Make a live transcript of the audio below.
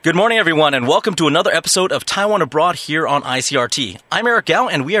Good morning, everyone, and welcome to another episode of Taiwan Abroad here on ICRT. I'm Eric Gao,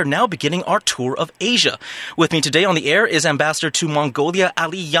 and we are now beginning our tour of Asia. With me today on the air is Ambassador to Mongolia,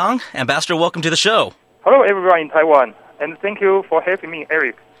 Ali Yang. Ambassador, welcome to the show. Hello, everyone in Taiwan, and thank you for having me,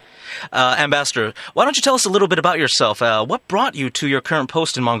 Eric. Ambassador, why don't you tell us a little bit about yourself? What brought you to your current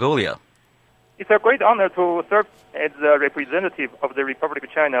post in Mongolia? It's a great honor to serve as the representative of the Republic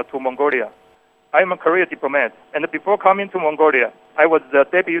of China to Mongolia. I am a career diplomat, and before coming to Mongolia, I was the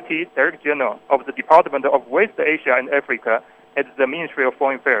Deputy Director General of the Department of West Asia and Africa at the Ministry of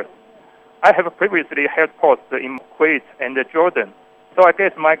Foreign Affairs. I have previously held posts in Kuwait and Jordan, so I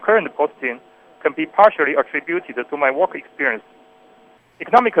guess my current posting can be partially attributed to my work experience.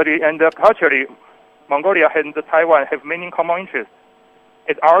 Economically and culturally, Mongolia and Taiwan have many common interests.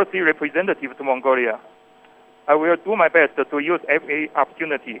 As ROC representative to Mongolia, I will do my best to use every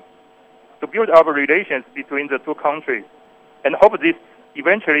opportunity to build up relations between the two countries, and hope this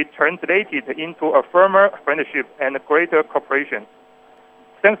eventually translated into a firmer friendship and greater cooperation.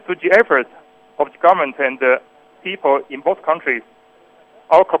 Thanks to the efforts of the government and the people in both countries,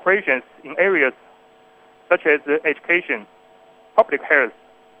 our cooperations in areas such as education, public health,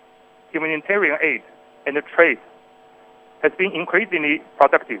 humanitarian aid, and trade has been increasingly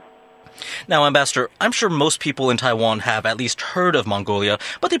productive. Now, Ambassador, I'm sure most people in Taiwan have at least heard of Mongolia,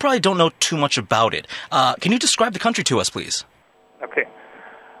 but they probably don't know too much about it. Can you describe the country to us, please? Okay.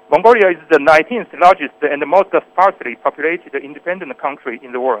 Mongolia is the 19th largest and most sparsely populated independent country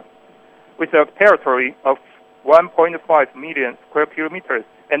in the world, with a territory of 1.5 million square kilometers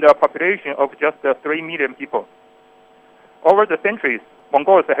and a population of just 3 million people. Over the centuries,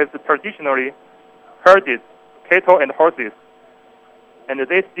 Mongols have traditionally herded cattle and horses, and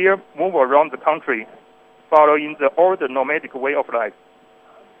they still move around the country, following the old nomadic way of life.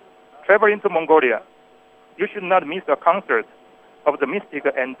 Traveling to Mongolia, you should not miss a concert of the mystic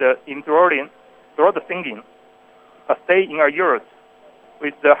and enthralling throat singing. A stay in a yurt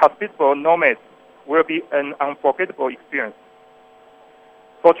with the hospitable nomads will be an unforgettable experience.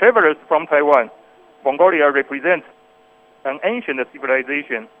 For travelers from Taiwan, Mongolia represents an ancient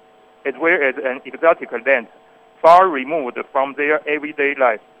civilization as well as an exotic land far removed from their everyday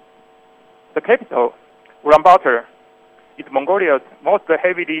life. The capital, Ulaanbaatar, is Mongolia's most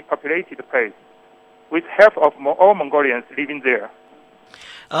heavily populated place, with half of all Mongolians living there.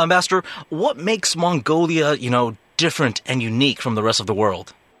 Ambassador, what makes Mongolia, different and unique from the rest of the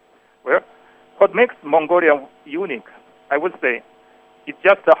world? Well, what makes Mongolia unique, I would say, is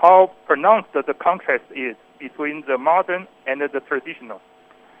just how pronounced the contrast is between the modern and the traditional.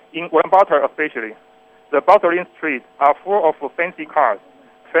 In Ulaanbaatar especially, the bustling streets are full of fancy cars,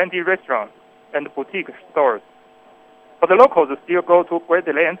 trendy restaurants, and boutique stores. But the locals still go to great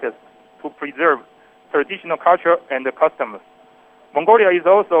lengths to preserve traditional culture and customs. Mongolia is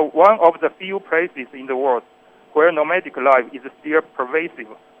also one of the few places in the world where nomadic life is still pervasive.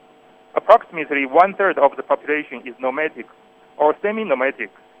 Approximately one-third of the population is nomadic or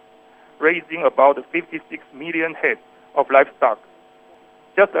semi-nomadic, raising about 56 million head of livestock.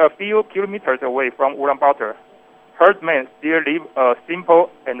 Just a few kilometers away from Ulaanbaatar, herdsmen still live a simple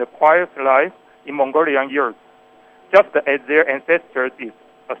and quiet life in Mongolian yurts, just as their ancestors did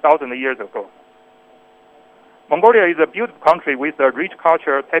 1,000 years ago. Mongolia is a beautiful country with a rich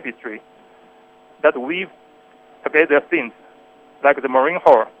cultural tapestry that weave together themes like the Marine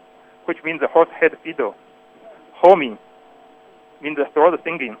Hall, which means the horse head fiddle, Homing means the throat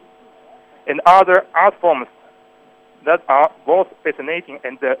singing, and other art forms that are both fascinating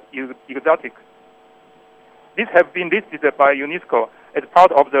and exotic. These have been listed by UNESCO as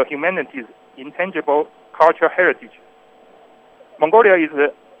part of the humanity's intangible cultural heritage. Mongolia is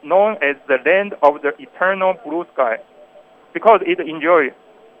known as the land of the eternal blue sky because it enjoys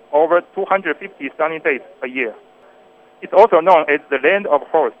over 250 sunny days a year. It's also known as the land of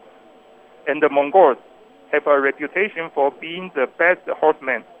horse, and the Mongols have a reputation for being the best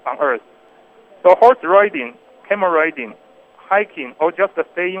horsemen on earth. So horse riding, camel riding, hiking, or just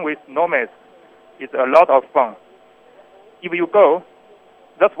staying with nomads is a lot of fun. If you go,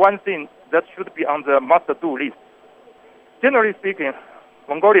 that's one thing that should be on the must-do list. Generally speaking,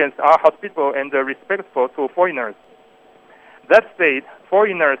 Mongolians are hospitable and respectful to foreigners. That said,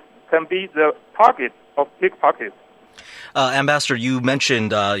 foreigners can be the target of pickpockets. Ambassador, you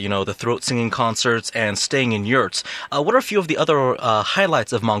mentioned, the throat-singing concerts and staying in yurts. What are a few of the other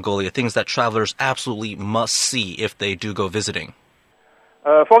highlights of Mongolia, things that travelers absolutely must see if they do go visiting?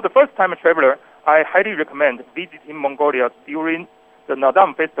 For the first-time traveler, I highly recommend visiting Mongolia during the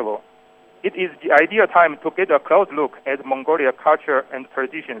Naadam Festival. It is the ideal time to get a close look at Mongolia culture and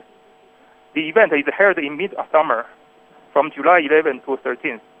traditions. The event is held in mid-summer, from July 11 to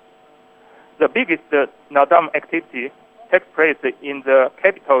 13th, The biggest Nadam activity takes place in the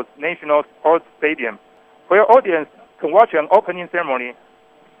capital's National Sports Stadium, where audience can watch an opening ceremony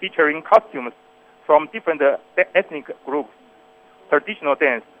featuring costumes from different ethnic groups, traditional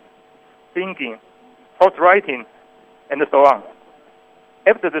dance, singing, horse riding, and so on.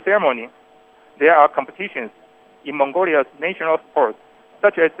 After the ceremony, there are competitions in Mongolia's national sports,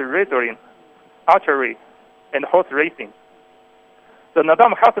 such as wrestling, archery, and horse racing. The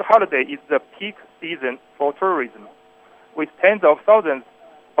Nadam holiday is the peak season for tourism, with tens of thousands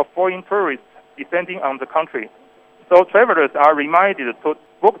of foreign tourists descending on the country. So travelers are reminded to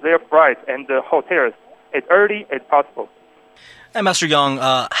book their flights and hotels as early as possible. Ambassador Yang,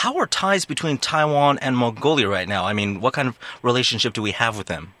 how are ties between Taiwan and Mongolia right now? I mean, what kind of relationship do we have with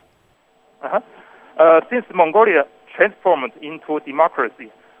them? Since Mongolia transformed into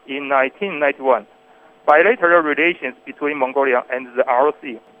democracy in 1991, bilateral relations between Mongolia and the ROC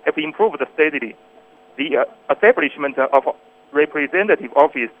have improved steadily. The establishment of representative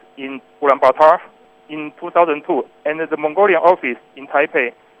office in Ulaanbaatar in 2002 and the Mongolian office in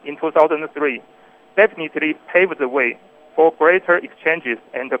Taipei in 2003 definitely paved the way for greater exchanges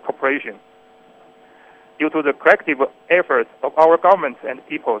and cooperation. Due to the collective efforts of our governments and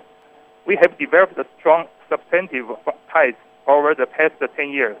peoples, we have developed strong substantive ties over the past 10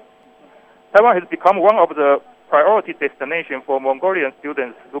 years. Taiwan has become one of the priority destinations for Mongolian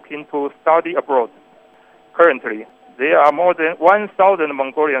students looking to study abroad. Currently, there are more than 1,000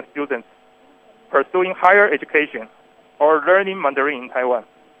 Mongolian students pursuing higher education or learning Mandarin in Taiwan.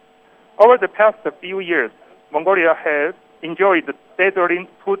 Over the past few years, Mongolia has enjoyed steadily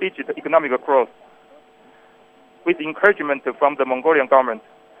two-digit economic growth. With encouragement from the Mongolian government,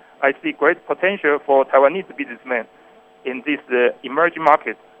 I see great potential for Taiwanese businessmen in this emerging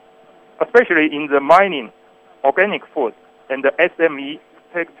market, especially in the mining, organic food, and the SME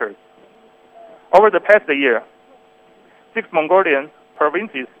sectors. Over the past year, 6 Mongolian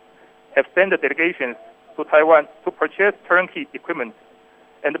provinces have sent delegations to Taiwan to purchase turnkey equipment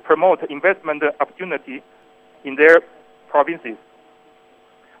and promote investment opportunity in their provinces.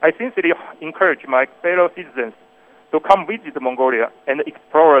 I sincerely encourage my fellow citizens to come visit Mongolia and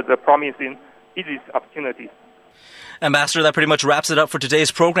explore the promising business opportunities. Ambassador, that pretty much wraps it up for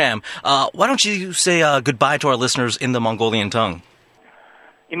today's program. Why don't you say goodbye to our listeners in the Mongolian tongue?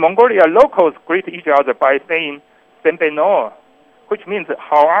 In Mongolia, locals greet each other by saying "Senpai no," which means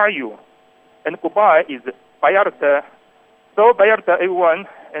 "How are you?" And goodbye is "Bayarta." So Bayarta, everyone,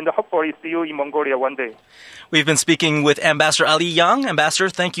 and hopefully see you in Mongolia one day. We've been speaking with Ambassador Ali Yang. Ambassador,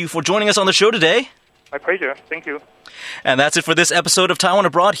 thank you for joining us on the show today. My pleasure. Thank you. And that's it for this episode of Taiwan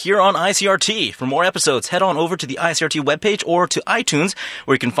Abroad here on ICRT. For more episodes, head on over to the ICRT webpage or to iTunes,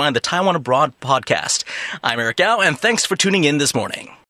 where you can find the Taiwan Abroad podcast. I'm Eric Gao, and thanks for tuning in this morning.